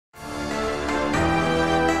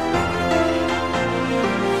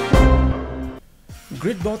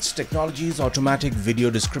Gridbots Technologies Automatic Video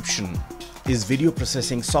Description is video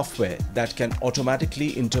processing software that can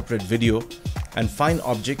automatically interpret video and find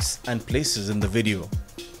objects and places in the video.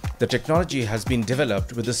 The technology has been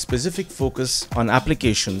developed with a specific focus on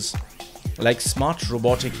applications like smart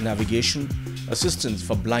robotic navigation, assistance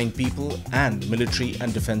for blind people, and military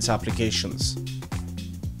and defense applications.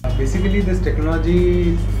 Basically, this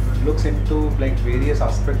technology looks into various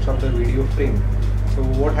aspects of the video frame. So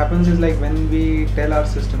what happens is when we tell our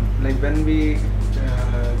system, when we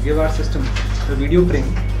give our system the video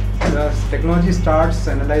frame, the technology starts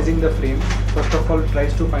analyzing the frame. First of all,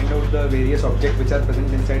 tries to find out the various objects which are present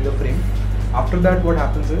inside the frame. After that, what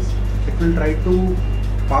happens is it will try to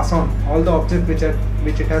pass on all the objects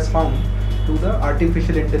which it has found to the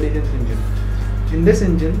artificial intelligence engine. In this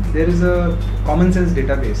engine, there is a common sense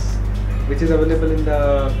database which is available in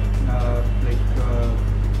the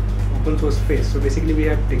open source space. So basically, we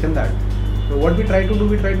have taken that. So what we try to do,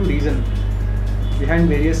 we try to reason behind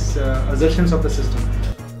various assertions of the system.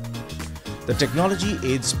 The technology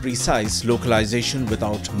aids precise localization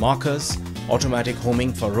without markers, automatic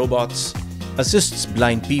homing for robots, assists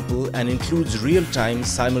blind people, and includes real-time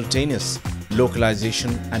simultaneous localization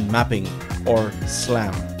and mapping, or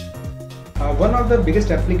SLAM. One of the biggest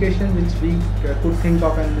applications which we could think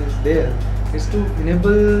of and is there is to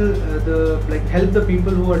enable help the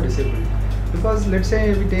people who are disabled. Because let's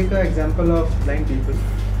say we take an example of blind people.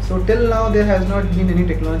 So till now there has not been any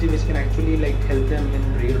technology which can actually help them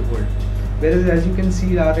in real world. Whereas as you can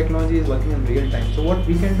see, our technology is working in real time. So what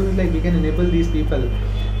we can do is we can enable these people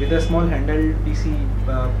with a small handheld PC.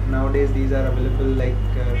 Nowadays these are available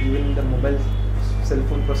even the mobile cell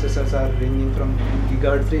phone processors are ranging from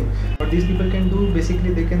gigahertz range. What these people can do,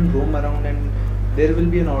 basically they can roam around and there will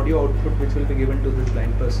be an audio output which will be given to this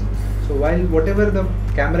blind person. So while whatever the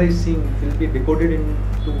camera is seeing will be decoded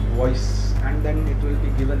into voice, and then it will be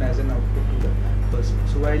given as an output to the person.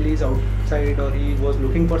 So while he is outside or he was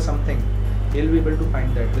looking for something, he will be able to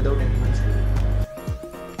find that without anyone's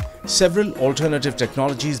help. Several alternative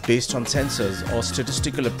technologies based on sensors or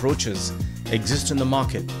statistical approaches exist in the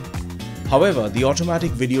market. However, the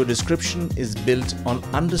automatic video description is built on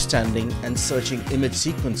understanding and searching image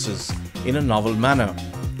sequences in a novel manner,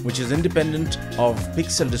 which is independent of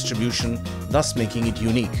pixel distribution, thus making it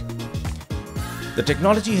unique. The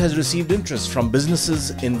technology has received interest from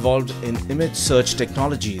businesses involved in image search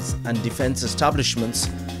technologies and defense establishments,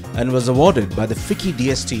 and was awarded by the FICCI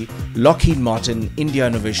DST Lockheed Martin India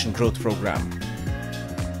Innovation Growth Program.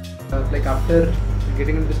 After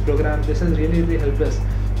getting into this program, this has really helped us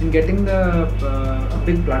in getting a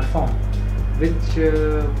big platform which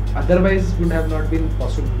otherwise would have not been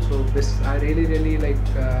possible. So this I really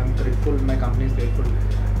I'm grateful, my company is grateful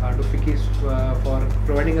to FICCI for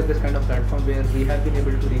providing us this kind of platform where we have been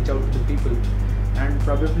able to reach out to the people and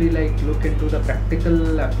probably look into the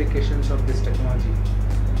practical applications of this technology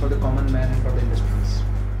for the common man and for the industries.